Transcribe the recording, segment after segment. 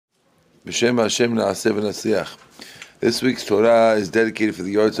B'Shem Hashem Na'aseh V'Nasliach. This week's Torah is dedicated for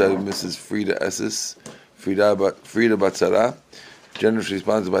the yahrzeit of Mrs. Frida Esses, Frida Batzara, generously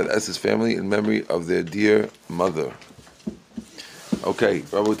sponsored by the Esses family in memory of their dear mother. Okay,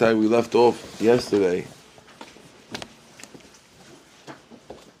 Rabotai, we left off yesterday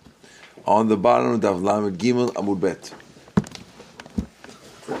on the bottom of Daf Lamed Gimel Amud Bet.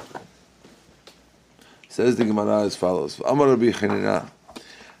 Says the Gemara as follows: Amar Rabbi Chanina,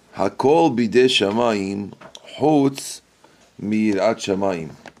 Hakol bidei shamayim chutz miyirat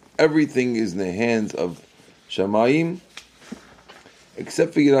shamayim. Everything is in the hands of shamayim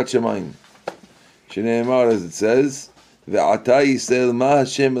except for yirat shamayim. Shneimar, as it says, ve'ata Yisrael ma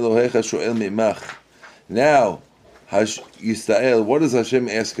Hashem Elohecha shoel me'imach. Now, Yisrael, what does Hashem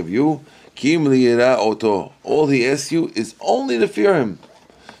ask of you? Kim liyira oto. All He asks you is only to fear Him.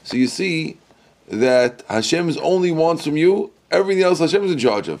 So you see that Hashem only wants from you everything else Hashem is in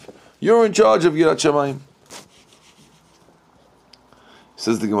charge of. You're in charge of Yirat Shamayim.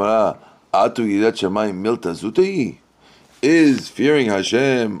 Says the Gemara, Atu Yirat Shamayim milta zutai. Is fearing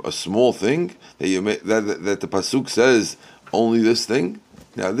Hashem a small thing that the pasuk says only this thing?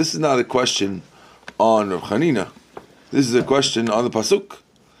 Now this is not a question on Rav Chanina. This is a question on the pasuk.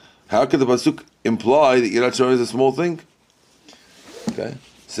 How could the pasuk imply that Yirat Shamayim is a small thing? Okay,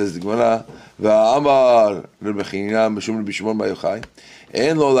 says the Gemara, Va'amar Rabbi Chanina Mishum Rabbi Shimon Bar Yochai,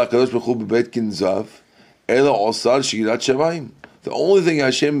 En lo lakadosh baruch hu bebeit kinzav, ela osar shirat shamayim. The only thing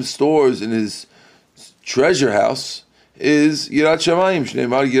Hashem stores in His treasure house is Yirat Shamayim.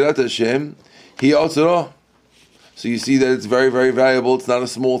 Shneimar Yirat Hashem Hi Otzara. So you see that it's very, very valuable. It's not a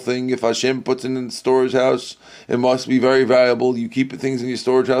small thing. If Hashem puts it in the storage house, it must be very valuable. You keep things in your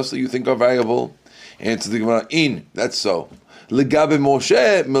storage house that you think are valuable. Answer the Gemara, that's so. Legabe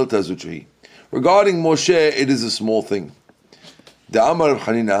Moshe milta zutri. Regarding Moshe, it is a small thing. Da'amar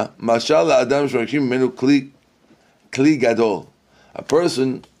Chanina, Mashal Adam Shrakshim Menu Kli Gadol. A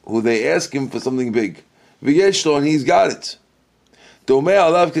person who they ask him for something big. V'yeshlo, and he's got it. Domei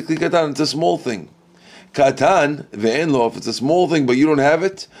alav kekli katan, it's a small thing. Katan, ve'enlo, if it's a small thing but you don't have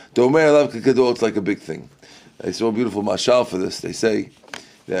it, domei alav kekadol, it's like a big thing. They saw a beautiful mashal for this. They say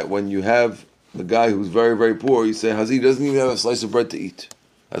that when you have the guy who's very, very poor, you say, Hazi doesn't even have a slice of bread to eat.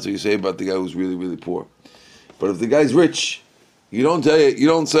 That's what you say about the guy who's really, really poor. But if the guy's rich, you don't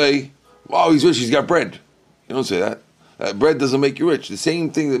say, wow, he's rich, he's got bread. You don't say that. Bread doesn't make you rich. The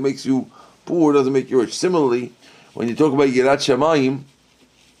same thing that makes you poor doesn't make you rich. Similarly, when you talk about Yirat Shamayim,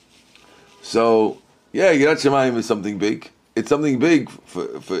 so yeah, Yirat Shamayim is something big. It's something big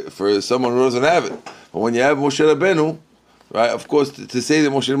for someone who doesn't have it. But when you have Moshe Rabbeinu, right, of course, to say that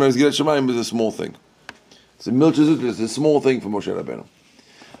Moshe Rabbeinu is Yirat Shamayim is a small thing. It's a small thing for Moshe Rabbeinu.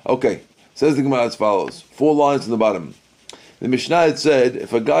 Okay, says the Gemara as follows. 4 lines in the bottom. The Mishnah had said,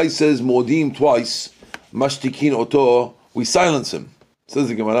 if a guy says Modim twice, Mashtikin oto, we silence him. Says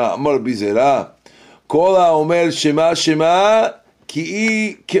the Gemara, Amar Bizera, Kol ha'omer Shema Shema,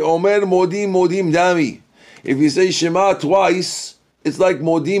 ki omer Modim Modim Dami. If you say Shema twice, it's like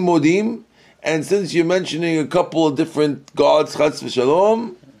Modim Modim, and since you're mentioning a couple of different gods, Chatz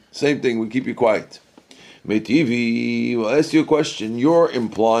v'Shalom, same thing, we keep you quiet. Metivi, well, ask you a question. You're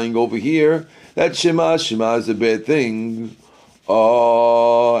implying over here that Shema Shema is a bad thing.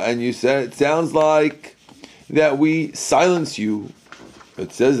 And you said it sounds like that we silence you.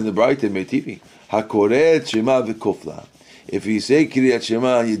 It says in the Braita Metivi, Hakoret Shema v'kofla. If you say Kriyat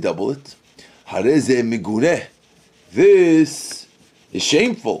Shema, you double it. Hareze miguneh. This is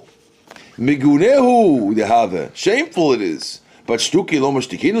shameful. Migunehu dehave. Shameful it is. But shtuki lo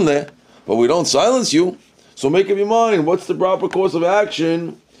mashtikin le. But we don't silence you. So make up your mind. What's the proper course of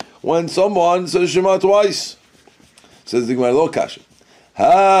action when someone says Shema twice? Says the Gemara, lo kasha.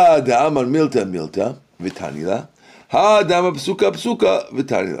 Ha da'amar milta milta v'tanila. Ha da'amar psuka psuka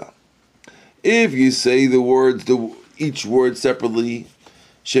v'tanila. If you say the words, each word separately,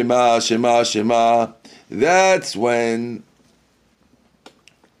 Shema, Shema, Shema, that's when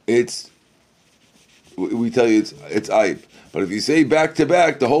we tell you it's ayib. But if you say back to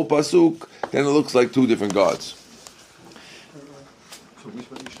back the whole pasuk, then it looks like 2 different gods.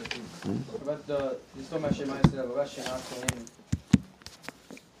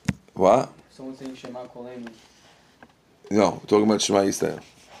 What? Someone saying Shema Kolenu. No, we're talking about Shema Yisrael.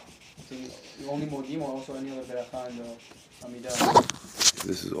 Only Modim or also any other Beracha and Amidah?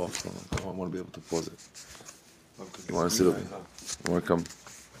 This is off. I want to be able to pause it. You want to sit over here? You want to come?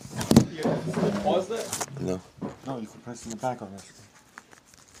 You can pause that? No. No, you can press in the back on this.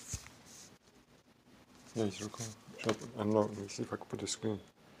 Yeah, you should record. I don't know. Let me see if I can put the screen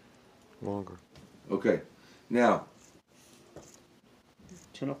longer. Okay. Now,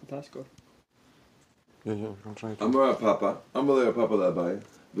 turn off the passcode. Yeah, I'm trying to. Amar Papa, Amar Papa Labaya.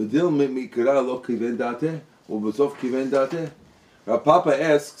 V'dil mikra lo kiven date, u'b'sof kiven date. Papa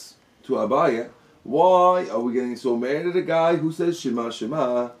asks to Abaya, why are we getting so mad at a guy who says Shema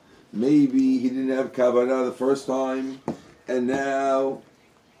Shema? Maybe he didn't have kavanah the first time, and now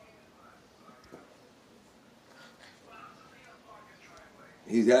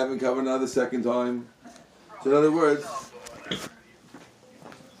he's having kavanah the second time. So in other words,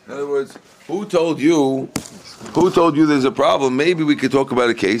 who told you there's a problem? Maybe we could talk about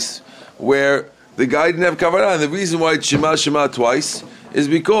a case where the guy didn't have kavanah, and the reason why it's Shema Shema twice is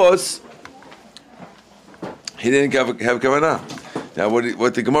because he didn't have kavanah. Now,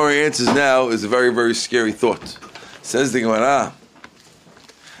 what the Gemara answers now is a very, very scary thought. Says the Gemara,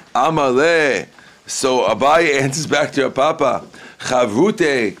 Amaleh. So Abaye answers back to her papa,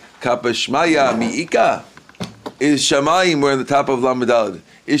 Chavrute kapashmaya mi'ika. Is Shamayim, we're on the top of Lamadalad.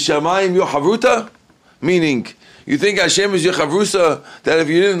 Is Shamayim your Havruta? Meaning, you think Hashem is your Chavrusa, that if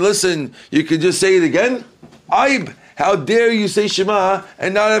you didn't listen, you could just say it again? Aib, how dare you say Shema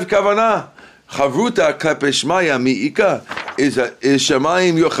and not have Kavanah? Chavruta kapeshmaya mi'ika. Is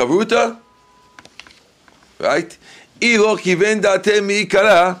Shamayim your Chavruta? Right? If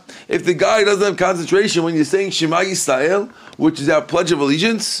the guy doesn't have concentration when you're saying Shema Yisrael, which is our Pledge of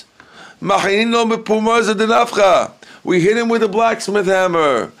Allegiance, we hit him with a blacksmith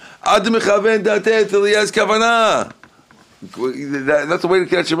hammer. Till he has kavanah. That's the way to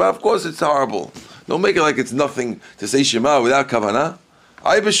catch Shema. Of course, it's horrible. Don't make it like it's nothing to say Shema without kavanah.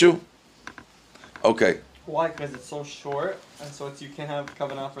 Aibashu. Okay. Why? Because it's so short, and so you can't have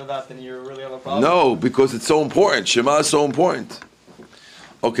kavanah for that, then you really have a problem? No, because it's so important. Shema is so important.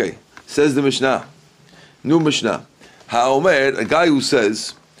 Okay. Says the Mishnah. New Mishnah. Ha'omer, a guy who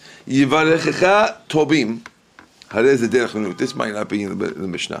says, Yivarechecha tobim. This might not be in the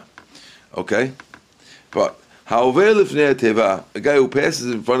Mishnah. Okay? But, however, a guy who passes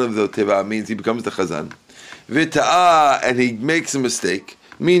in front of the teva means he becomes the chazan. V'ta'ah, and he makes a mistake,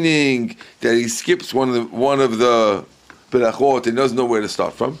 meaning that he skips one of the berachot and doesn't know where to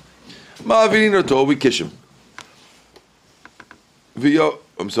start from. Ma'avirin oto, we kish him.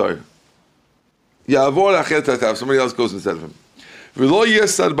 I'm sorry. Ya'avor acher tatav, somebody else goes instead of him. V'lo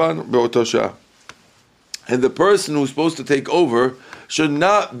yes sarban be'oto shah. And the person who's supposed to take over should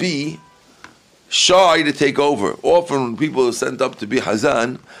not be shy to take over. Often when people are sent up to be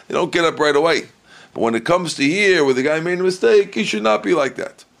hazan, they don't get up right away. But when it comes to here, where the guy made a mistake, he should not be like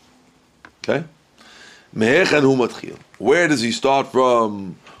that. Okay? Where does he start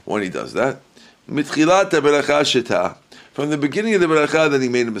from when he does that? From the beginning of the beracha that he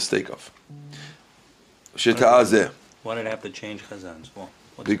made a mistake of. Why did I have to change chazans? Well,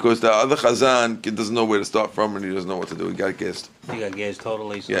 because the other chazan doesn't know where to start from and he doesn't know what to do. He got gassed. He got gassed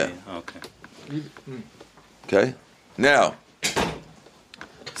totally? So yeah. Okay. Okay? Now,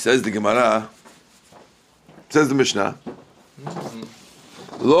 says the Gemara, says the Mishnah,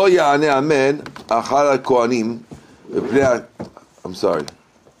 Lo ya'ane amen achar kohanim. I'm sorry.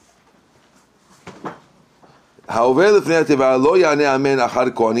 However, lo ya'ane amen achar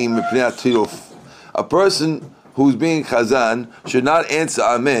kohanim mipnei atiruf. A person who's being chazan should not answer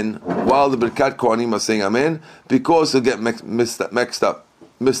amen while the Birkat Kohanim are saying amen, because he'll get mixed up.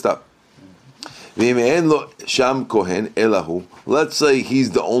 Let's say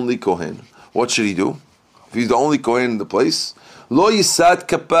he's the only kohen. What should he do? If he's the only kohen in the place, lo yisat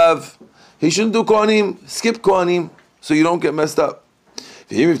kapav. He shouldn't do kohanim. Skip kohanim so you don't get messed up.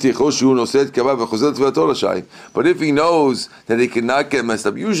 But if he knows that he cannot get messed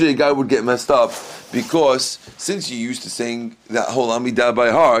up, usually a guy would get messed up because since you're used to saying that whole Amidah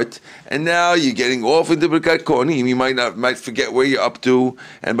by heart, and now you're getting off into Birkat Kohanim, you might forget where you're up to,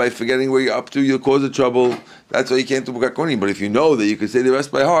 and by forgetting where you're up to, you'll cause a trouble. That's why you can't do Birkat Kohanim. But if you know that you can say the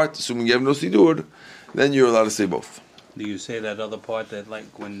rest by heart, assuming you have no Sidur, then you're allowed to say both. Do you say that other part that,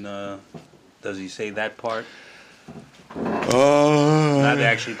 like, when, does he say that part? Not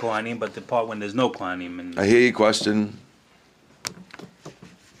actually Kohanim, but the part when there's no Kohanim. And I hear your question.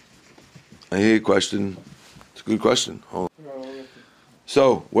 It's a good question. Hold on.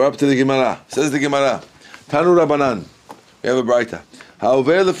 So, we're up to the Gemara. Says the Gemara, Tanu Rabbanan. We have a braita.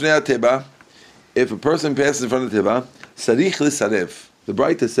 Ha'over lefnei teba. If a person passes in front of the teba, sarich lisarev. The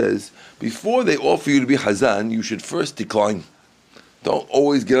braita says, before they offer you to be hazan, you should first decline. Don't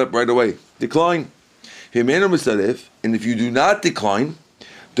always get up right away. Decline. And if you do not decline,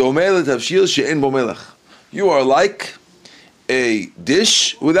 you are like a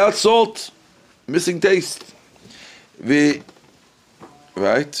dish without salt, missing taste.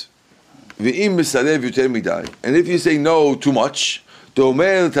 Right? And if you say no too much, You're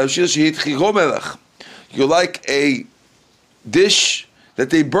like a dish that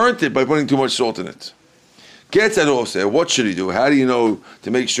they burnt it by putting too much salt in it. What should he do? How do you know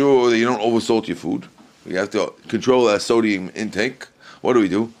to make sure that you don't oversalt your food? You have to control that sodium intake. What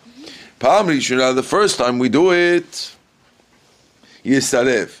do? The first time we do it,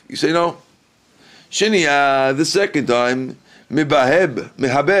 Yisarev. You say no. Shiniya, the second time,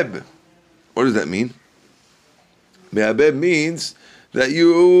 Mehabeb. What does that mean? Mehabeb means that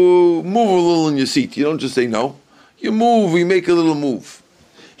you move a little in your seat. You don't just say no. You move, you make a little move.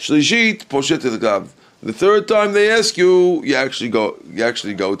 Shlishit, poshet elgav. The third time they ask you, you actually go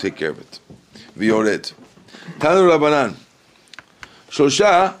take care of it. V'yored. Tanu Rabbanan.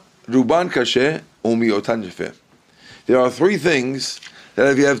 Shosha ruban kashe umiotan jefeh. There are three things that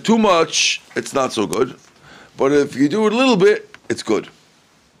if you have too much, it's not so good. But if you do it a little bit, it's good.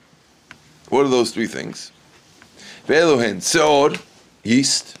 What are those three things? Ve'elohen, seor,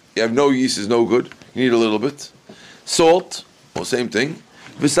 yeast. You have no yeast is no good. You need a little bit. Salt, well, same thing.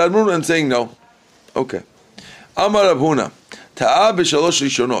 V'sadmun, and saying no. Okay. Amar Rav Huna, ta'a b'shalosh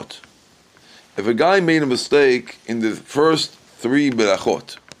rishonot. If a guy made a mistake in the first three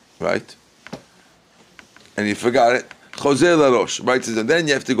berachot, right? And you forgot it, chozer larosh, right? And then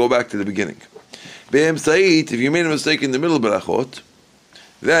you have to go back to the beginning. Be'em sa'it, if you made a mistake in the middle berachot,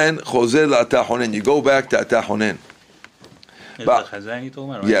 then chozer la'atahonen, you go back to atahonen. Is the Chazan you talking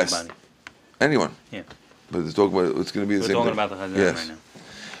about? Or yes. Anybody? Anyone. Yeah. But it's talking about, it's going to be the same thing. We're talking about the Chazan Yes. right now.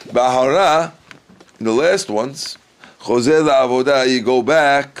 Ba'hara, in the last ones, chozer la'avodah, you go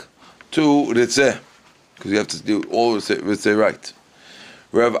back to ritzeh, because you have to do all ritzeh right.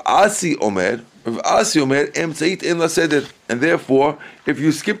 Rav Asi Omer, emtzait in laseder, and therefore, if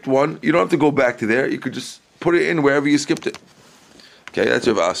you skipped one, you don't have to go back to there. You could just put it in wherever you skipped it. Okay, that's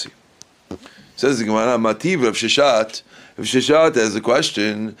Rav Asi. Says the Gemara, Mativ Rav Sheshat. If Sheshat has a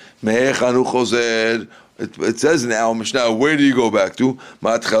question, me'echanu chozer. It says in our Mishnah, where do you go back to?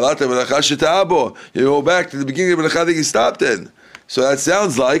 Ma'atchalat v'lecha sheta'abo. You go back to the beginning of the lecha that you stopped in. So that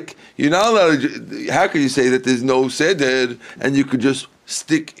sounds like you're not allowed to. How can you say that there's no seder and you could just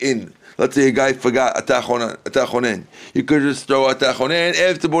stick in? Let's say a guy forgot atachonen. You could just throw atachonen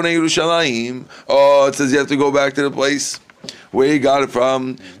after Bonei Yerushalayim. Oh, it says you have to go back to the place where you got it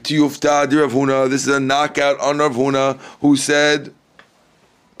from. Tiyufta di Rav Huna. This is a knockout on Rav Huna, who said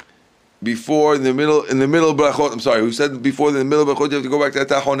before in the middle brachot. I'm sorry, who said before in the middle brachot you have to go back to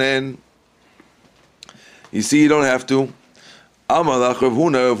atachonen. You see, you don't have to. Amalach Rav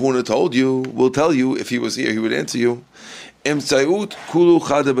Huna told you, will tell you, if he was here, he would answer you. Emtzayut kulu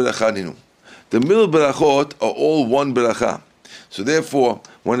chada berachadinu. The middle berachot are all one beracha. So therefore,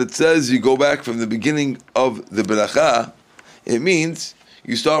 when it says you go back from the beginning of the beracha, it means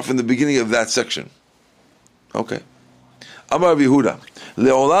you start from the beginning of that section. Okay. Amar Yehuda,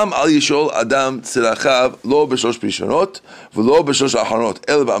 le'olam al yishol adam tzirachav lo b'shosh rishonot v'lo b'shosh achanot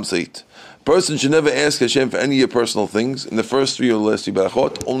el b'amsait. Person should never ask Hashem for any of your personal things in the first three or the last three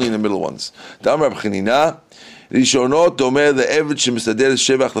berachot, only in the middle ones.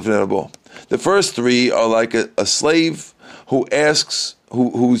 The first three are like a slave who asks,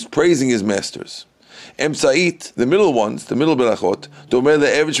 who's praising his masters. Emsait, the middle ones, the middle berachot,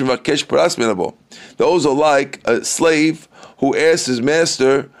 those are like a slave who asks his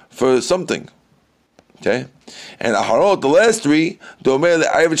master for something. Okay? And Aharot, the last three, the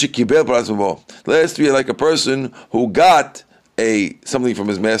last three are like a person who got something from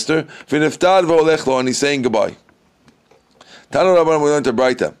his master, and he's saying goodbye.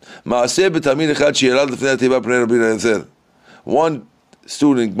 One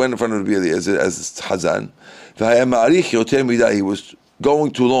student went in front of Rabbi Eliezer as Hazan. He was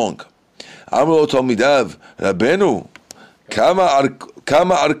going too long. Amro Talmidav, Rabbeinu, Kama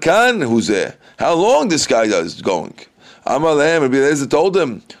Arkan Huzeh. How long this guy is going? Amar Lehem, Rabbi Eliezer told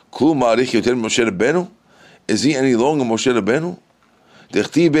him, Klu Ma'arich Yoter Moshe Rabbeinu? Is he any longer Moshe Rabbeinu?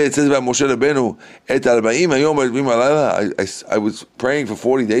 It says about Moshe Rabbeinu, Et Arba'im Hayom Arba'im Alayla. I was praying for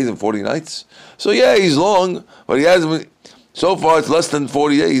 40 days and 40 nights. So yeah, he's long, but he hasn't. So far, it's less than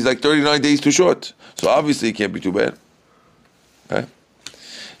 40 days. He's like 39 days too short. So obviously, it can't be too bad. Okay.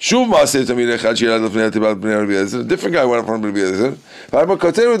 Shuv Maaseh Tamid Echad Shirad Lefnei Tibat Bnei Rabbi Eliezer. A different guy went in front of Rabbi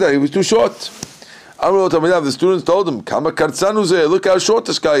Eliezer. He was too short. Amro Tamidav, the students told him, Kama Kartzanu Zeh, look how short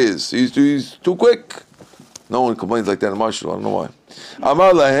this guy is. He's too quick. No one complains like that in Marshall. I don't know why.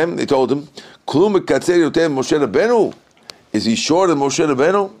 Amar Lahem, they told him, Klum Katzer Yotem Moshe Rabbeinu. Is he shorter than Moshe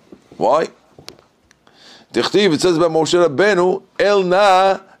Rabbeinu? Why? Tichtiv, it says about Moshe Rabbeinu, El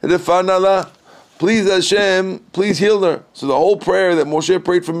Na Refana La. Please Hashem, please heal her. So the whole prayer that Moshe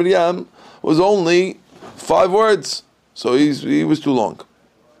prayed for Miriam was only 5 words. So he was too long.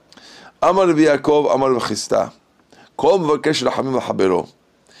 Amar Rabbi Yaakov, Amar Rabbi Chisda. Kol mevakesh rachamim l'chavero.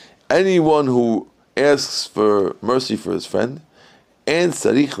 Anyone who asks for mercy for his friend, and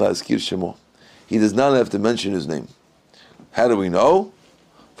sarich la'azkir shemo. He does not have to mention his name. How do we know?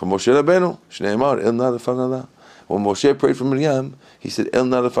 From Moshe Rabbeinu. Shneimar, el na lefan Allah. When Moshe prayed for Miriam, he said, el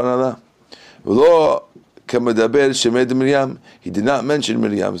na lefan Allah. V'lo k'medaber shemed Miriam. He did not mention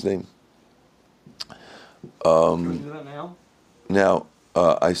Miriam's name. Now,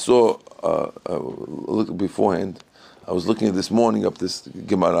 I saw, look beforehand, I was looking at this morning up this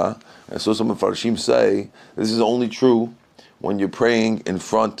Gemara. I saw some of Farshim say this is only true when you're praying in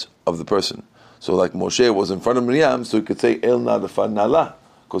front of the person. So like Moshe was in front of Miriam, so he could say El na lefan Allah,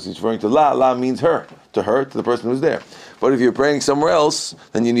 because he's referring to La. La means her, to the person who's there. But if you're praying somewhere else,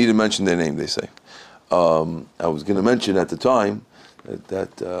 then you need to mention their name, they say. I was going to mention at the time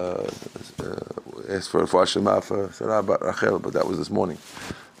that asked for Shema for Sarah Bat Rachel, but that was this morning.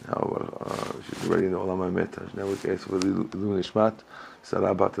 Now she's already in the Olam HaMet. Now we can ask for Lilu Nishmat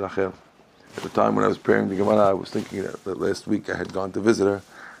Sarah Bat Rachel. At the time when I was praying the Gemara, I was thinking that last week I had gone to visit her,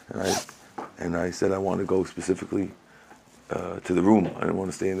 and I said I want to go specifically to the room. I didn't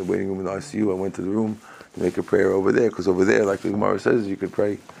want to stay in the waiting room in the ICU. I went to the room to make a prayer over there, because over there, like the Gemara says, you could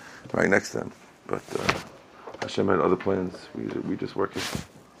pray right next to them. But Hashem had other plans. We just working.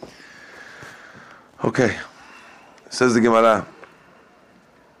 Okay, says the Gemara.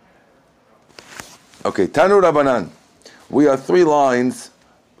 Okay, Tanu Rabbanan. We are 3 lines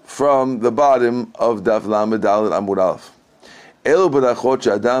from the bottom of Daf Lamed Dalet Amud Aleph. Elu berachot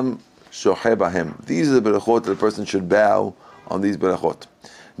she'adam shocheh bahem. These are the berachot that the person should bow on these berachot.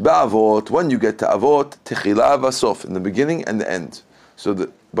 Ba'avot, when you get to avot, techila v'sof, in the beginning and the end. So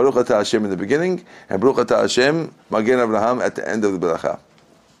the Baruch Atah Hashem in the beginning, and Baruch Atah Hashem Magen Avraham at the end of the beracha.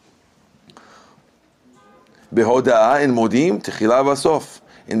 Behoda'ah in Modim, techila v'sof,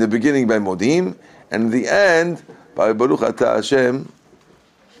 in the beginning by Modim, and in the end by Baruch Atah Hashem.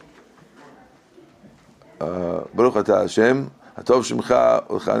 Baruch Atah Hashem, Hatov Shemcha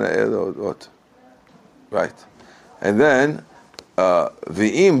Ulchana Elot. Right. And then,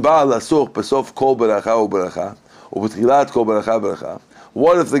 V'im Baal Asuch Besof Kol Beracha Uberacha, Ubetchilat Kol Beracha Beracha.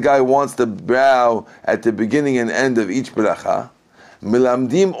 What if the guy wants to bow at the beginning and end of each beracha?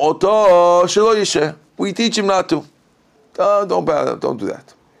 Milamdim Oto Shelo Yisheh. We teach him not to. Don't bow, don't do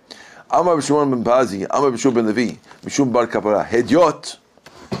that. Amar B'Shimon ben Pazi, Amar B'Shur ben Levi, B'Shum Bar Kapara, Hedyot,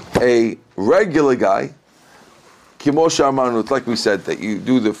 a regular guy, Kimosh Armanut, like we said, that you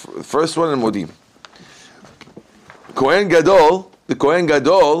do the first one in Modim. Kohen Gadol, the Kohen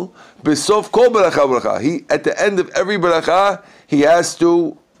Gadol, B'Sof Kol Beracha Beracha. He, at the end of every beracha, he has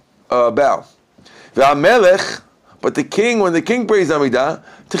to bow. V'Amelech, but the king, when the king prays Amidah,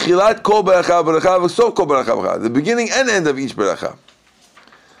 Techilat Kol Beracha Beracha, V'Sof Kol Beracha Beracha. The beginning and end of each beracha.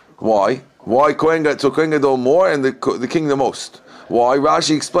 Why? Why Kohen Gadol? So Kohen Gadol more and the king the most. Why?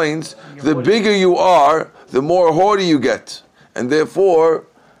 Rashi explains, the bigger you are, the more haughty you get, and therefore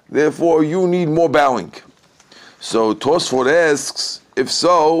you need more bowing. So Tosfot asks, if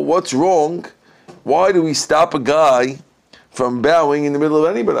so, what's wrong? Why do we stop a guy from bowing in the middle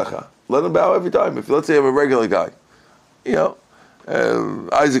of any beracha? Let him bow every time. If let's say you have a regular guy,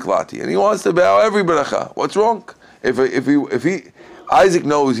 Isaac Lati, and he wants to bow every beracha, what's wrong? If he Isaac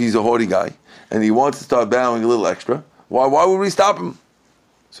knows he's a haughty guy, and he wants to start bowing a little extra, why would we stop him?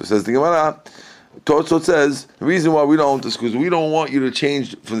 So says the Gemara, Tosfot says, the reason why we don't is because we don't want you to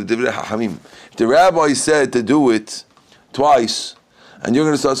change from the Divrei Hachamim. If the rabbi said to do it twice, and you're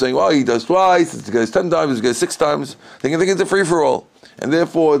going to start saying, well, he does twice, this guy's 10 times, this guy's 6 times, they can think it's a free-for-all. And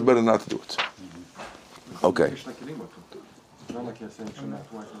therefore, it's better not to do it. Okay.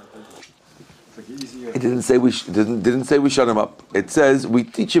 It didn't say didn't say we shut him up. It says we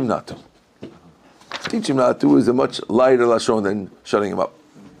teach him not to. Teach him not to is a much lighter lashon than shutting him up.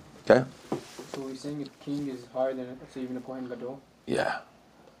 Okay? So we're saying a king is higher than, let's say, even a Kohen Gadol? Yeah,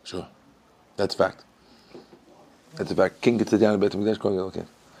 sure. That's a fact. That's a fact. King gets it down a bit.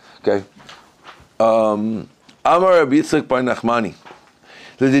 Okay. Amar Rabbi Yitzchak bar Nachmani.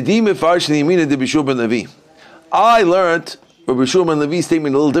 I learned Rabbi Shur ben Levi's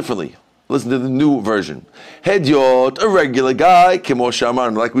statement a little differently. Listen to the new version. Hedyot, a regular guy, Kimo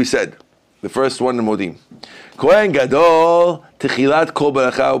Shaman, like we said. The first one in Modim. Kohen Gadol, Techilat Kol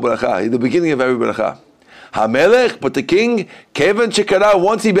Beracha Uberacha. The beginning of every Beracha. HaMelech, but the king, Kevan Shekara,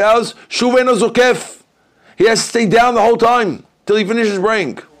 once he bows, Shuveno Zokef. He has to stay down the whole time till he finishes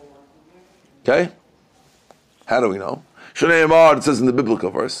praying. Okay? How do we know? It says in the biblical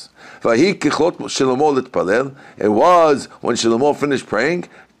verse. It was when Shlomo finished praying,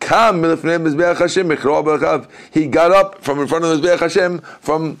 He got up from in front of the Mizbeach Hashem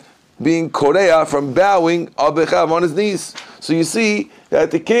from being korea, from bowing abechav on his knees. So you see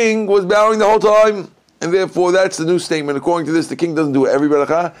that the king was bowing the whole time, and therefore that's the new statement. According to this, the king doesn't do every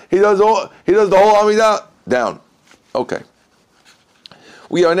beracha. He does the whole Amidah down. Okay.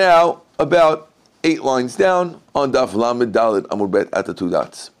 We are now about 8 lines down on Daf Lamed Dalet Amud Bet at the 2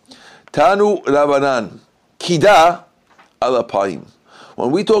 dots. Tanu Rabbanan Kida Alapayim.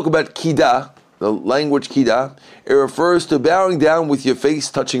 When we talk about Kida, the language Kida, it refers to bowing down with your face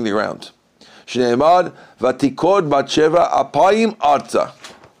touching the ground. Shneimad Vatikod Batsheva Apayim Arza.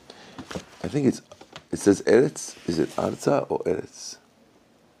 I think it says Eretz. Is it Arza or Eretz?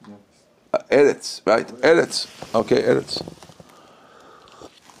 Eretz, right? Eretz. Okay, Eretz.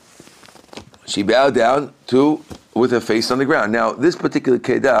 She bowed down with her face on the ground. Now, this particular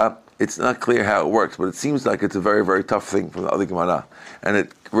Kedah, it's not clear how it works, but it seems like it's a very, very tough thing from the other Gemara. And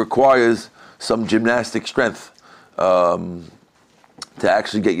it requires some gymnastic strength to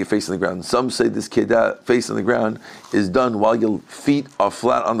actually get your face on the ground. Some say this Kedah, face on the ground, is done while your feet are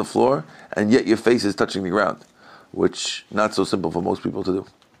flat on the floor, and yet your face is touching the ground, which not so simple for most people to do.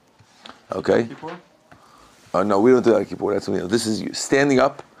 Okay? No, we don't do that Kippur. That's something else. This is you standing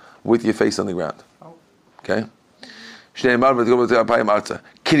up with your face on the ground. Okay?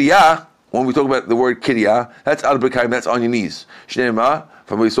 Kiriyah, when we talk about the word kiriyah, that's al b'rkaim, that's on your knees. Shneimah,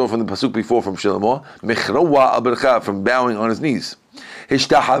 from what we saw from the pasuk before from Shlomo, mechrawa al b'rkav, from bowing on his knees.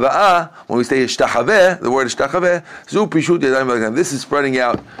 Hishtachavah, when we say hishtachaveh, the word hishtachaveh, zu pishut yadayim b'rkaim. This is spreading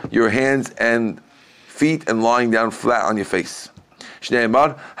out your hands and feet and lying down flat on your face.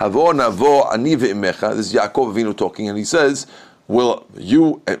 Shneimah, havo navo ani ve'imecha. This is Yaakov Avinu talking, and he says, will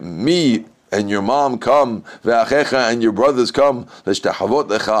you and me and your mom come, ve'achecha, and your brothers come, l'shtachavot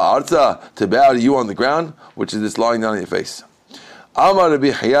lecha arza, to bow to you on the ground, which is this lying down on your face. Amar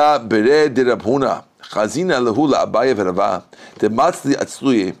Rabbi Chaya bered de Rab Huna, chazina lehu la'abaya v'rava, tematzli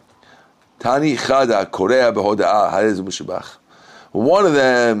atzluye, tani chada korea behoda'a, harezu b'shabach. One of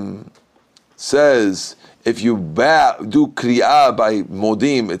them says, if you do kriyah by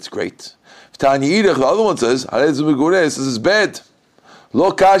modim, it's great. Tani Idach, the other one says, harezu b'gureh, this is bad. Lo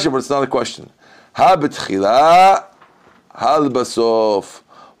kasha, but it's not a question. Ha b'tchila, hal basof.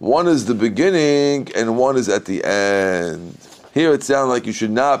 One is the beginning and one is at the end. Here it sounds like you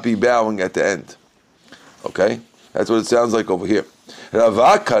should not be bowing at the end. Okay? That's what it sounds like over here.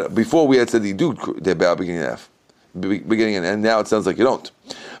 Ravah, before we had said you do the bow beginning and end. Now it sounds like you don't.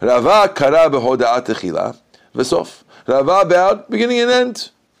 Ravah kara b'hoda'at techila v'sof. Ravah bowed beginning and end.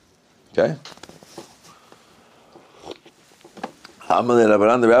 Okay?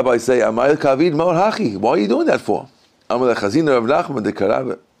 The rabbis say, Amayel Kavid Mor Hachi. Why are you doing that for? Amalei Chazina Rav Nachman de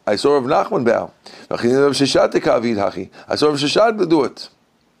Karav. I saw Rav Nachman bow. Chazina Rav Sheshat de Kavid Hachi. I saw Rav Sheshat do it.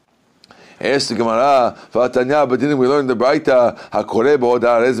 Ask the Gemara, V'atanya, but didn't we learn the Braita Hakoreh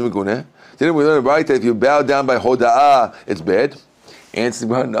b'Hoda'ah Rez Meguneh? Didn't we learn the Braita if you bow down by Hoda'ah, it's bad? Answers the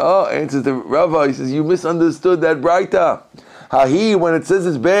Gemara, no. Answers the Rabbi, he says, you misunderstood that Braita. Hahi, when it says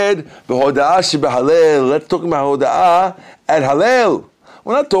it's bad, b'Hoda'ah shebehalel. Let's talk about Hoda'ah at Halel.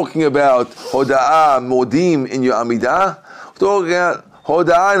 We're not talking about Hoda'ah Modim in your Amidah. We're talking about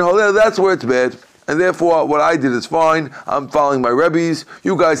Hoda'ah and Halel. That's where it's bad. And therefore, what I did is fine. I'm following my Rebbes.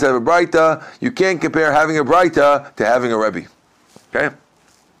 You guys have a Braita. You can't compare having a Braita to having a Rebbe. Okay?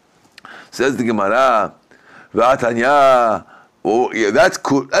 Says the Gemara, V'atanya. Oh, yeah, that's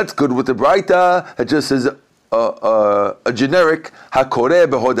good. That's good with the Braita. That just says a generic Hakoreh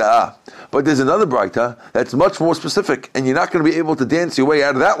b'Hoda'ah. But there's another Braita that's much more specific, and you're not going to be able to dance your way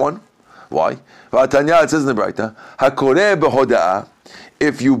out of that one. Why? V'atanya, it says in the Braita, Hakoreh b'Hoda'ah,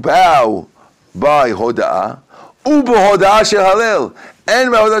 if you bow by Hoda'ah, u'b'Hoda'ah shel Halel,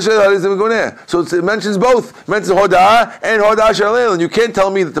 and by Hoda'ah shel Halel. So it mentions both. It mentions Hoda'ah and Hoda'ah shel Halel, and you can't tell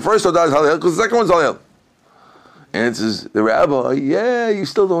me that the first Hoda'ah is Halel, because the second one's Halel. Answers the rabbi, yeah, you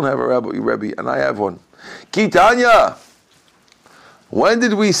still don't have a Rebbe, and I have one. Kitanya, when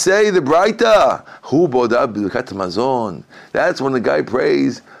did we say the Braita? Hu boda b'Birkat Hamazon. That's when the guy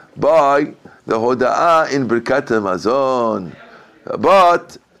prays by the Hoda'ah in Birkat Hamazon.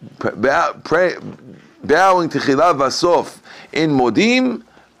 But bowing Techila Vasof in Modim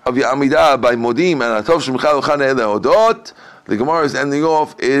of Yamidah by Modim and Atov Shemcha L'Chanei Lehodot, the Gemara is ending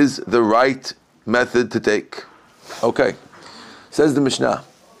off is the right method to take. Okay, says the Mishnah.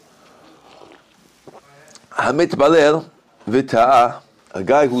 Hamit Balel V'Ta'ah, a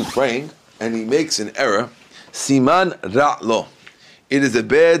guy who's praying and he makes an error. Siman Ra'lo, it is a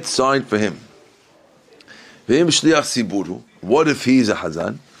bad sign for him. V'im Shliach Siburu, what if he's a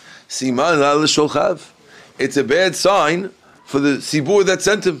Hazan? Siman Ra'lo Sholchav, it's a bad sign for the Sibur that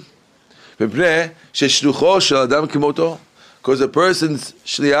sent him. Because a person's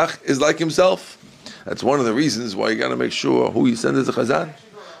shliach is like himself. That's one of the reasons why you got to make sure who you send as a chazan,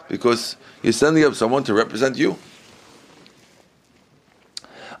 because you're sending up someone to represent you.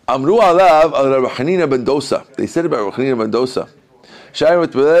 Amru alav al Rav Hanina ben Dosa. They said about Rav Hanina ben Dosa, Shayim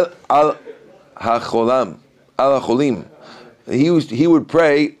etpilel al hacholam, al hacholim. He would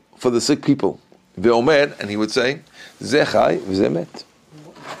pray for the sick people. Ve'omer, and he would say, Ze chai v'ze met.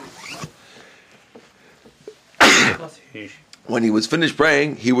 When he was finished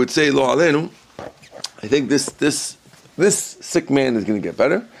praying, he would say, Lo aleinu, I think this sick man is going to get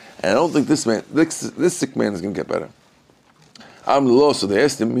better, and I don't think this sick man is going to get better. So they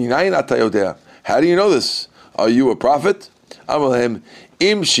asked him, how do you know this? Are you a prophet?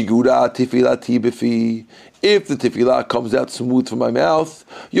 Im shigura tefilati befi. If the tefillah comes out smooth from my mouth,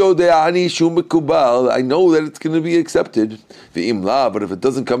 I know that it's going to be accepted. But if it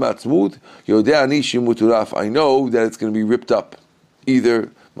doesn't come out smooth, I know that it's going to be ripped up. Either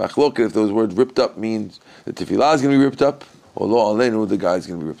machloket, if those words ripped up means the tefillah is going to be ripped up, or lo aleinu, the guy is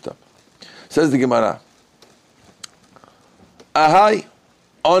going to be ripped up. Says the Gemara. Ahai,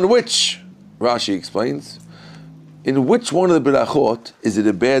 on which, Rashi explains, in which one of the berachot is it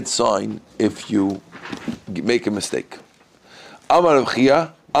a bad sign if you make a mistake? Amar Rav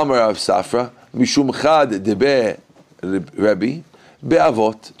Chia, Amar Rav Safra, Mishum Chad Debe Rebbe,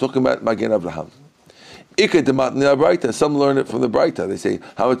 Be'avot, talking about Magen Avraham. Some learn it from the Braita. They say,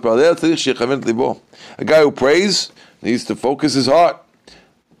 a guy who prays needs to focus his heart.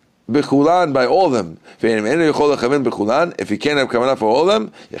 Bechulan, by all of them. If he can't have kavanah for all of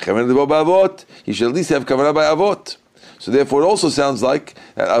them, he should at least have kavanah by avot. So therefore, it also sounds like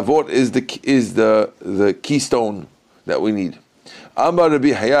that avot is the keystone that we need. Amar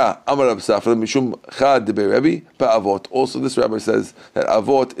Rabbi Haya, Amar Rabbi Safra, Mishum Chad Debe Rebbe, Avot. Also, this rabbi says that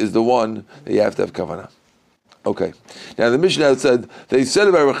avot is the one that you have to have kavanah. Okay. Now the Mishnah said they said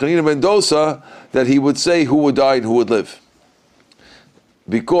about Rav Hanina ben Dosa that he would say who would die and who would live,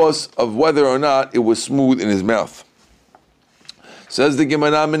 because of whether or not it was smooth in his mouth. Says the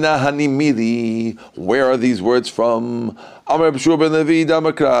Gemara, Hanimili, where are these words from? Amar B'shur ben Levi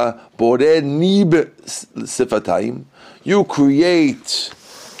Damakra, Boreh Nib Sifatayim. You create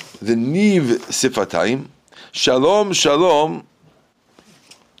the Niv Sifatayim. Shalom, Shalom,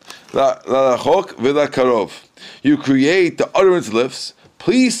 La'achok V'La'karov. You create the utterance lifts,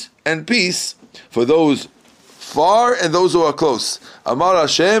 peace and peace for those far and those who are close. Amar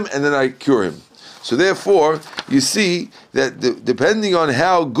Hashem, and then I cure him. So therefore, you see that depending on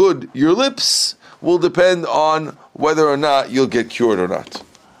how good your lips will depend on whether or not you'll get cured or not.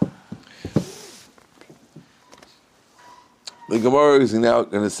 The Gemara is now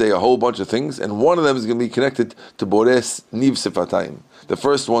going to say a whole bunch of things, and one of them is going to be connected to Bores Niv Sifatayim. The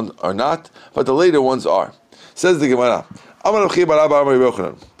first ones are not, but the later ones are. Says the Gemara, Amar Rav Chia bar Abba Amar Rav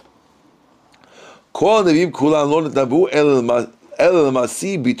Yochanan, Kol Neviim Kulan Lo Netabu El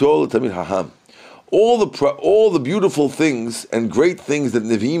Masi Bitol Tamid Haham. All the beautiful things and great things that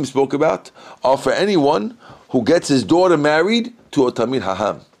Nevi'im spoke about are for anyone who gets his daughter married to a Tamid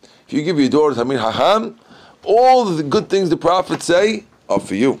Haham. If you give your daughter Tamid Haham, all the good things the prophets say are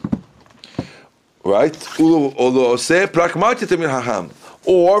for you. Right?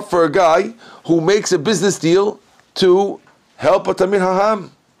 Or for a guy who makes a business deal to help a Tamid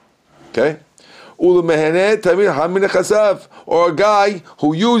Haham. Okay? Or a guy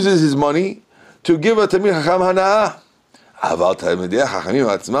who uses his money to give a Tamid Hacham Hana'ah.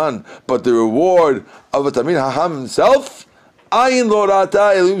 But the reward of a Tamid Hacham himself, Ayin lo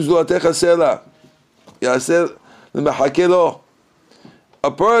ra'ata elim zulatecha sela. Yasel l'mehake lo.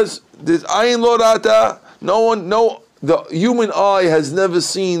 A person, this Ayin lo ra'ata, the human eye has never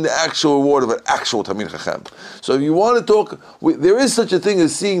seen the actual reward of an actual Tamid Chacham. So if you want to talk, there is such a thing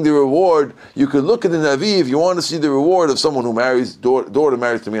as seeing the reward. You can look at the Navi if you want to see the reward of someone who marries, daughter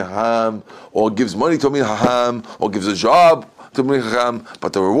marries Tamid Chacham, or gives money to Tamid Chacham, or gives a job to Tamid Chacham,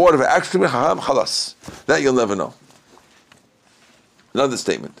 but the reward of an actual Tamid Chacham, chalas. That you'll never know. Another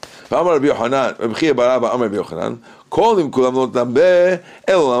statement. Amar Rabbi Yochanan, Rabbi Chia bar Abba Amar Rabbi Yochanan, Kol im kulam lo tambe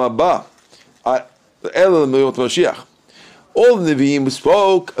el olam haba, el olam Mashiach. All the Nevi'im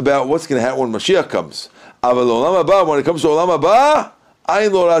spoke about what's going to happen when Mashiach comes. When it comes to Olam Haba,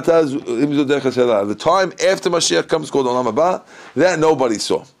 the time after Mashiach comes called Olam Haba, that nobody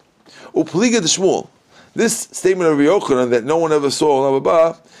saw. Upliga de Shmuel. This statement of Rabbi Yochanan that no one ever saw Olam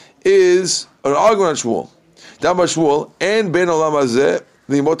Haba is an argument on Shmuel. Damar Shmuel and Ben Olam Hazeh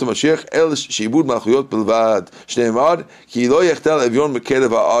לימות המשיח, אל שעבוד מלכויות בלבד, שנאמר, כי לא יחדל אביון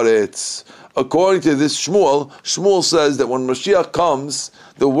מקרב הארץ. According to this Shmuel says that when Mashiach comes,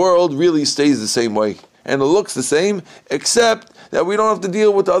 the world really stays the same way. And it looks the same, except that we don't have to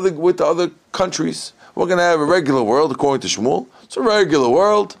deal with the other countries. We're going to have a regular world, according to Shmuel. It's a regular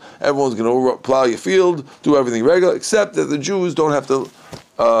world. Everyone's going to plow your field, do everything regular, except that the Jews don't have to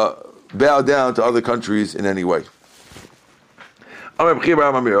bow down to other countries in any way. The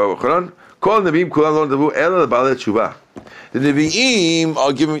Nevi'im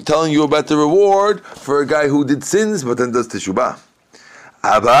are telling you about the reward for a guy who did sins but then does teshubah.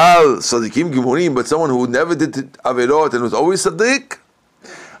 Abal Sadiqim Gimurim, but someone who never did Averot and was always Sadiq.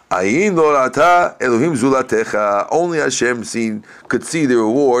 Ayin lo rata Elohim zulatecha. Only Hashem could see the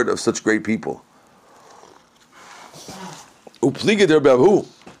reward of such great people. Upliga Rabbi Abu,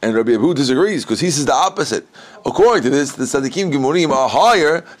 and Rabbi Abu disagrees because he says the opposite. According to this, the Sadiqim Gimurim are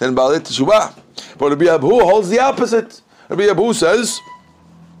higher than Baalei Teshuvah. But Rabbi Abu holds the opposite. Rabbi Abu says,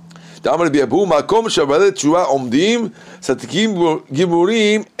 Rabbi Abu makom shabalet Teshuvah omdim Sadiqim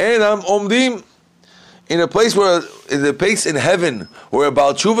Gimurim enam omdim. In a place in heaven where a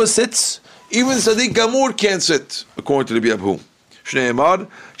Baal Tshuva sits, even Sadiq Gamur can't sit, according to Rabbi Abu. Shneimar,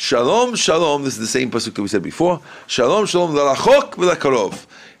 Shalom, Shalom, this is the same pasuk that we said before, Shalom, Shalom, l'rachok v'l'karov.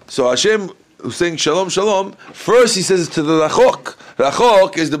 So Hashem, who's saying Shalom, Shalom, first he says to the Rachok.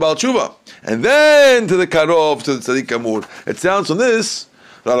 Rachok is the Baal Tshuva. And then to the Karov, to the Sadiq Gamur. It sounds from this,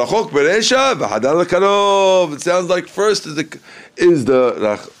 Rachok beresha v'hadar l'karov. It sounds like first is the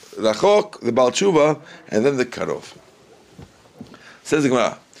Rachok, the Baal Tshuva, and then the Karov. Says the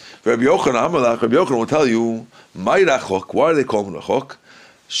Gemara, Rabbi Yochanan will tell you, my Rachok, why do they call him Rachok?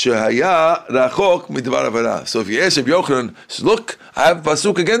 Shehaya Rachok midvar avera. So if you ask Rabbi Yochanan, look, I have a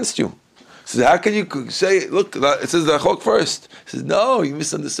pasuk against you. He says, how can you say, look, it says Rachok first? He says, no, you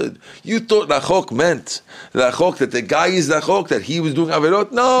misunderstood. You thought Rachok meant Rachok, that the guy is Rachok, that he was doing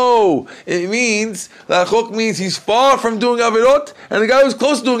Averot. No! It means, Rachok means he's far from doing Averot, and the guy who's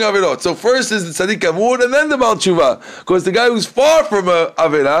close to doing Averot. So first is the Tzaddik Amud, and then the Baal Tshuva. Because the guy who's far from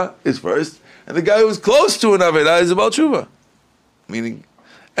Averah is first, and the guy who's close to an Averah is the Baal Tshuva. Meaning,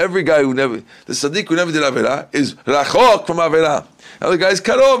 every guy the Tzaddik who never did Averah is Rachok from Averah. Now the guy's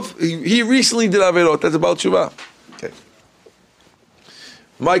Karov, he recently did Averot, that's about Tshuva. Okay.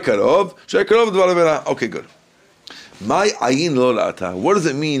 My Karov, Shei Karov Dvar Averah. Okay, good. My Ayin Lo Ra'ata. What does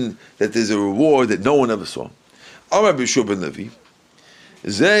it mean that there's a reward that no one ever saw? Amar B'Yeshua ben Levi,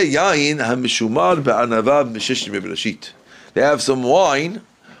 Ze Yayin HaMishumar Be'anavav Mishishim Bereshit. They have some wine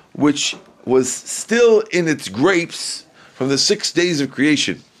which was still in its grapes from the 6 days of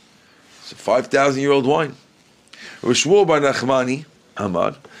creation. It's a 5,000-year-old wine. Shmuel bar Nachmani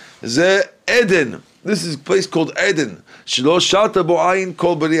Amar Ze Eden. This is a place called Eden. Shelo Shalta Bo Ayin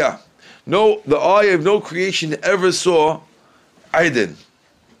Kol Bariah. No, the eye of no creation ever saw Eden.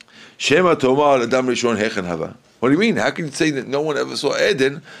 Shema Tomar Adam Rishon Hechen Hava. What do you mean? How can you say that no one ever saw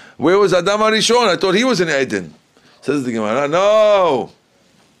Eden? Where was Adam Rishon? I thought he was in Eden. Says the Gemara. No.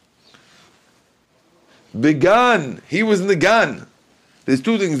 Began. He was in the Gan. There's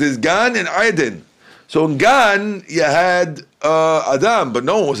two things. There's Gan and Eden. So in Gan, you had Adam, but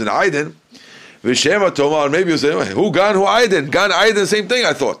no one was in Eden. V'shema Tomar, maybe you say, who Gan, who Eden? Gan, Eden, same thing,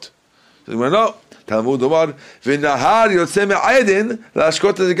 I thought. So no. Talmud Tomar, v'nahar yotzeh me'Eden,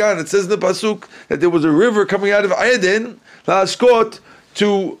 la'ashkot the Gan. It says in the Pasuk that there was a river coming out of Eden, la'ashkot,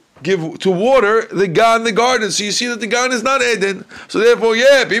 to water the Gan, the garden. So you see that the Gan is not Eden. So therefore,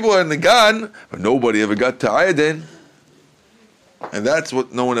 yeah, people are in the Gan, but nobody ever got to Eden. And that's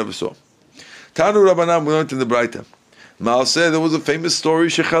what no one ever saw. Tanu Rabbanan, we learned in the Braita. Maal said there was a famous story,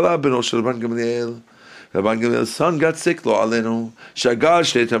 Shechala beno shel Rabban Gamliel. Rabban Gamliel's son got sick, lo alenu. Shagal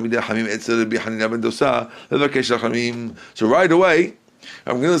shnei talmidei Hamim etzel Rabbi Hanina ben Dosa, levakesh lachamim. So right away,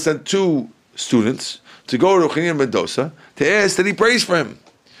 I'm going to send 2 students to go to Hanina ben Dosa to ask that he prays for him.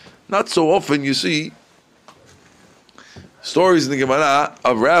 Not so often you see stories in the Gemara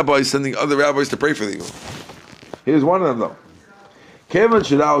of rabbis sending other rabbis to pray for you. Here's one of them though. Kevin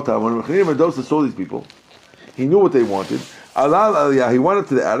Shirauta, when Rechanim Mendoza saw these people, he knew what they wanted. Alal Aliyah, he went up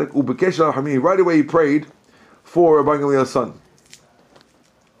to the attic. Ubekesh Hamim, right away he prayed for Rabban Gamliel's son.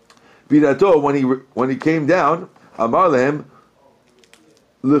 Vidato, when he came down, Amar lehem,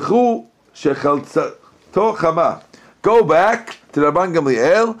 Lechu Shechalto Chama. Go back to Rabban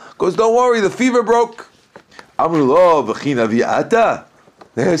Gamliel, because don't worry, the fever broke. Amru lo v'chi Navi ata.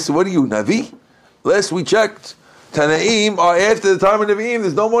 So what are you, Navi? Last we checked, Tanaim are after the time of Nevi'im.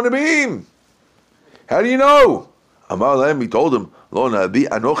 There's no more Nevi'im. How do you know? Amar Lahem, he told him, Lo Navi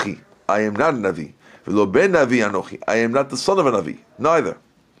Anochi. I am not a Navi. Lo Ben Navi Anochi. I am not the son of a Navi. Neither.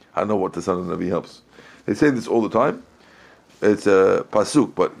 I don't know what the son of the Navi helps. They say this all the time. It's a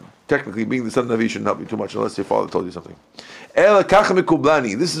pasuk, but technically being the son of the Navi shouldn't help you too much unless your father told you something. Ela kacha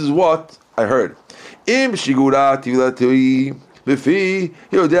mekublani. This is what I heard. Im shigura tivilatoi lefi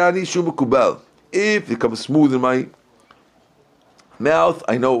yodani shu mekubel. If it comes smooth in my mouth,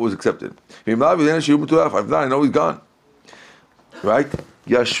 I know it was accepted. If not, I know he's gone. Right?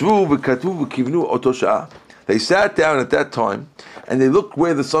 Yashvu v'katu v'kivnu oto sha'ah. They sat down at that time and they looked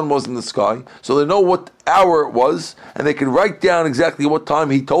where the sun was in the sky, so they know what hour it was, and they can write down exactly what time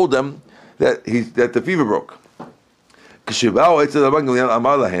he told them that the fever broke. When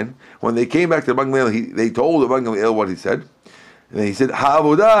they came back to Rabban Gamliel, they told Rabban Gamliel what he said. And he said,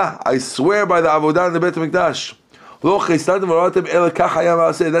 Ha'avodah, I swear by the Avodah in the Beit HaMikdash.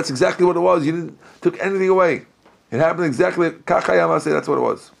 That's exactly what it was. You didn't took anything away. It happened exactly. That's what it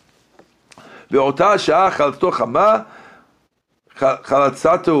was. That's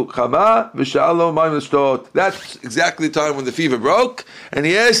exactly the time when the fever broke, and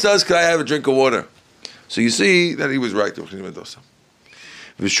he asked us, "Can I have a drink of water?" So you see that he was right. Another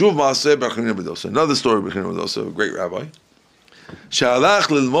story of a great rabbi.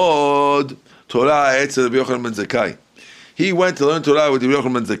 He went to learn Torah with Rabbi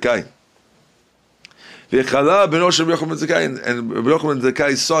Yochanan ben Zakkai. And Rabbi Yochanan ben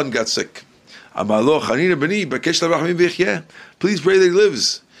Zakkai's son got sick. Please pray that he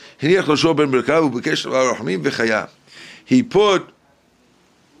lives. He put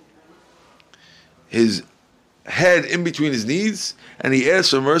his head in between his knees and he asked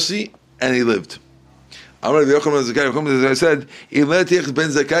for mercy and he lived. I said,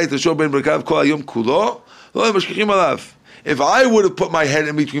 if I would have put my head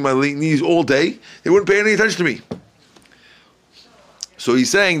in between my knees all day, they wouldn't pay any attention to me. So he's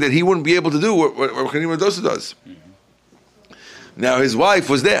saying that he wouldn't be able to do what Chanim Dosa does. Now his wife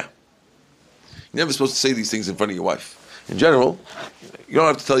was there. You're never supposed to say these things in front of your wife. In general, you don't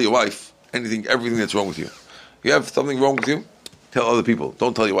have to tell your wife everything that's wrong with you. You have something wrong with you, tell other people.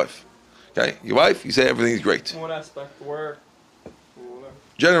 Don't tell your wife. Okay? Your wife, you say everything is great. In what aspect? Work?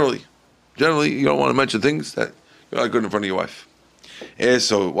 Generally, you don't want to mention things that you're not good in front of your wife.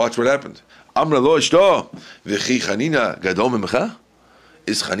 So watch what happened. Amra lo ishto v'chi Chanina gadol mimcha.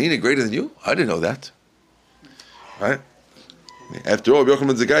 Is Chanina greater than you? I didn't know that. Right? After all, Rabbi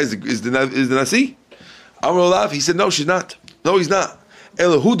Yochanan ben Zakkai is the Nasi. Amar Olav, he said, no, she's not. No, he's not. He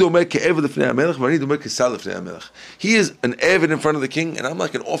is an Eved in front of the king, and I'm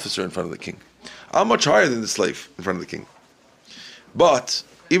like an officer in front of the king. I'm much higher than the slave in front of the king. But,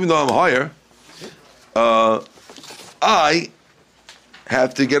 even though I'm higher, I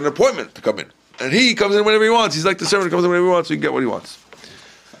have to get an appointment to come in. And he comes in whenever he wants. He's like the servant who comes in whenever he wants, so he can get what he wants.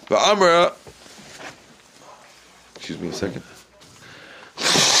 But Amra, excuse me a second.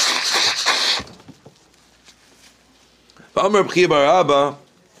 But Amra B'chia bar Abba,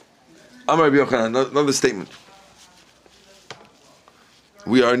 Amra Rabbi Yochanan, another statement.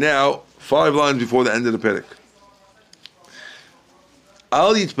 We are now 5 lines before the end of the Perek.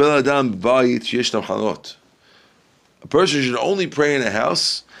 Al yitpel adam b'bayit sheyeshnam chalot. A person should only pray in a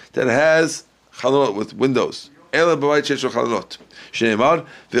house that has chalot with windows. Ela b'bayit sheyeshnam chalot. Shneimar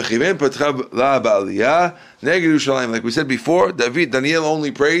v'chiven patcha la ba'aliyah neged Yerushalayim. Like we said before, Daniel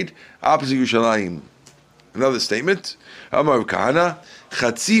only prayed opposite Yerushalayim. Another statement. Amar Kahana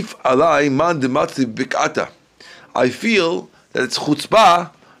chatzif alai man dematzi bikata. I feel that it's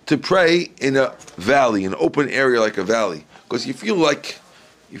chutzpah to pray in a valley, an open area like a valley, because you feel like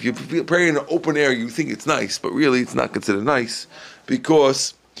if you pray in an open area, you think it's nice, but really it's not considered nice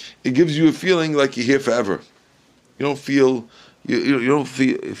because it gives you a feeling like you're here forever. You don't feel. You don't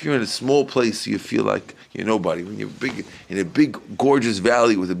feel, if you're in a small place, you feel like you're nobody. When you're in a big, gorgeous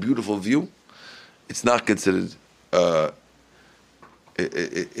valley with a beautiful view, it's not considered.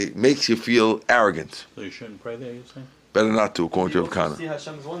 It makes you feel arrogant. So you shouldn't pray there, you say? Better not to, according to Rav Kana. See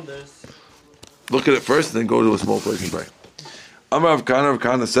Hashem's wonders. Look at it first, and then go to a small place and pray. Amar Rav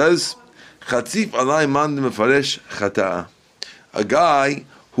Kana says, "Chatzif alai man mefaresh chata'a." A guy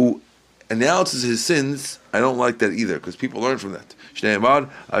who announces his sins, I don't like that either, because people learn from that. Shneimar,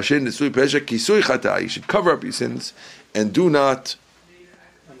 Asher nisui pesha kisui chata'a. You should cover up your sins and do not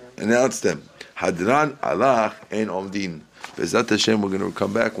announce them. Hadran alach ein omdin. Bezat Hashem, we're going to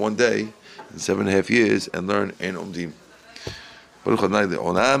come back one day in 7.5 years and learn ein omdin. Baruch Adonai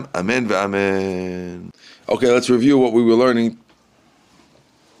le'olam, amen ve'amen. Okay, let's review what we were learning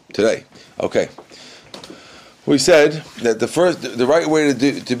today. Okay. We said that the right way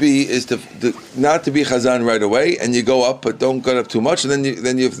to be is to not to be chazan right away, and you go up, but don't get up too much, and then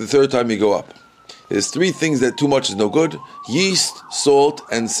the third time you go up. There's three things that too much is no good: yeast, salt,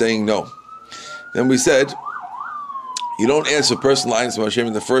 and saying no. Then we said, you don't answer personal items from Hashem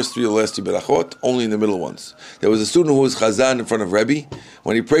in the first three or last two berachot, only in the middle ones. There was a student who was chazan in front of Rebbe.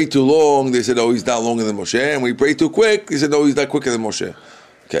 When he prayed too long, they said, oh, he's not longer than Moshe. And when he prayed too quick, they said, no, he's not quicker than Moshe.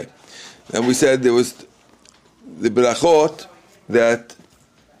 Okay. Then we said there was the berachot that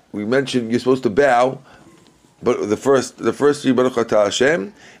we mentioned you're supposed to bow, but the first three berachot to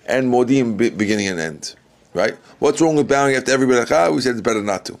Hashem and modim beginning and end. Right? What's wrong with bowing after every berachah? We said it's better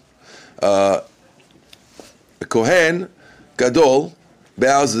not to. The Kohen Gadol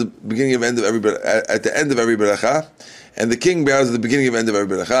bows at the beginning and end of every at the end of every beracha, and the king bows at the beginning and end of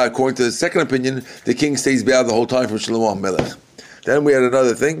every beracha. According to the second opinion, the king stays bowed the whole time from Shlomo HaMelech. Then we had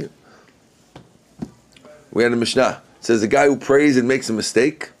another thing. We had a Mishnah. It says the guy who prays and makes a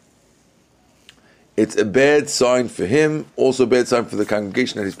mistake, it's a bad sign for him, also a bad sign for the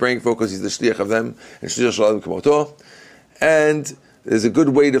congregation that he's praying for, because he's the shliach of them, and shliach shalom kamoto. And there's a good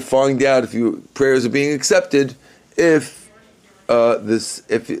way to find out if your prayers are being accepted if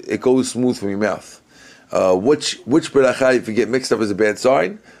it goes smooth from your mouth. Which beracha, if you get mixed up, is a bad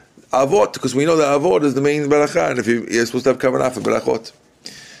sign? Avot, because we know that avot is the main beracha, and if you're supposed to have kavanah for berachot.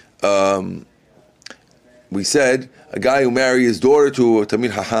 We said a guy who marries his daughter to a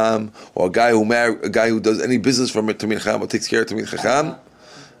Tamid Chacham, or a guy who does any business from a Tamid Chacham or takes care of Tamid Chacham,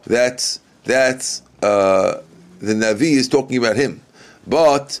 that's the Navi is talking about him.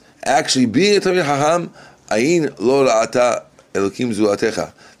 But actually, being a Tamid Chacham, ayin lo ra'ata elokim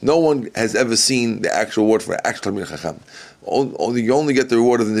zulatecha. No one has ever seen the actual word for actual Tamid Chacham. You only get the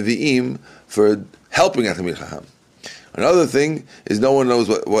reward of the Nevi'im for helping a Tamid Chacham. Another thing is no one knows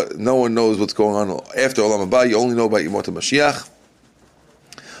what's going on after Olam Haba. You only know about Yemot HaMashiach.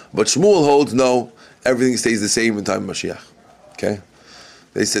 But Shmuel holds no, everything stays the same in time of Mashiach. Okay.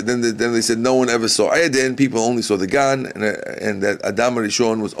 They said then they said no one ever saw Eden. People only saw the Gan, and that Adam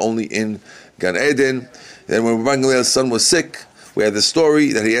Rishon was only in Gan Eden. Then when Rabban Gamliel's son was sick, we had the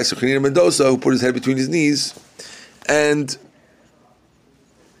story that he asked Chanina Mendoza, who put his head between his knees, and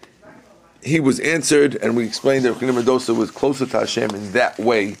he was answered. And we explained that Chanina Mendoza was closer to Hashem in that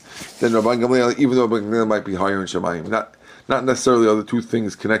way than Rabban Gamliel, even though Rabban Gamliel might be higher in Shemayim. Not necessarily are the two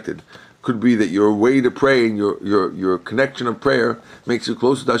things connected. Could be that your way to pray and your connection of prayer makes you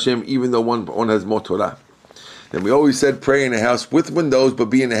closer to Hashem, even though one has more Torah. And we always said pray in a house with windows,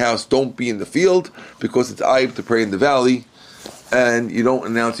 but be in the house, don't be in the field, because it's ayib to pray in the valley, and you don't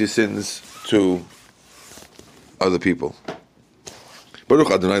announce your sins to other people.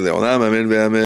 Baruch Adonai le'olam, amen ve'amen.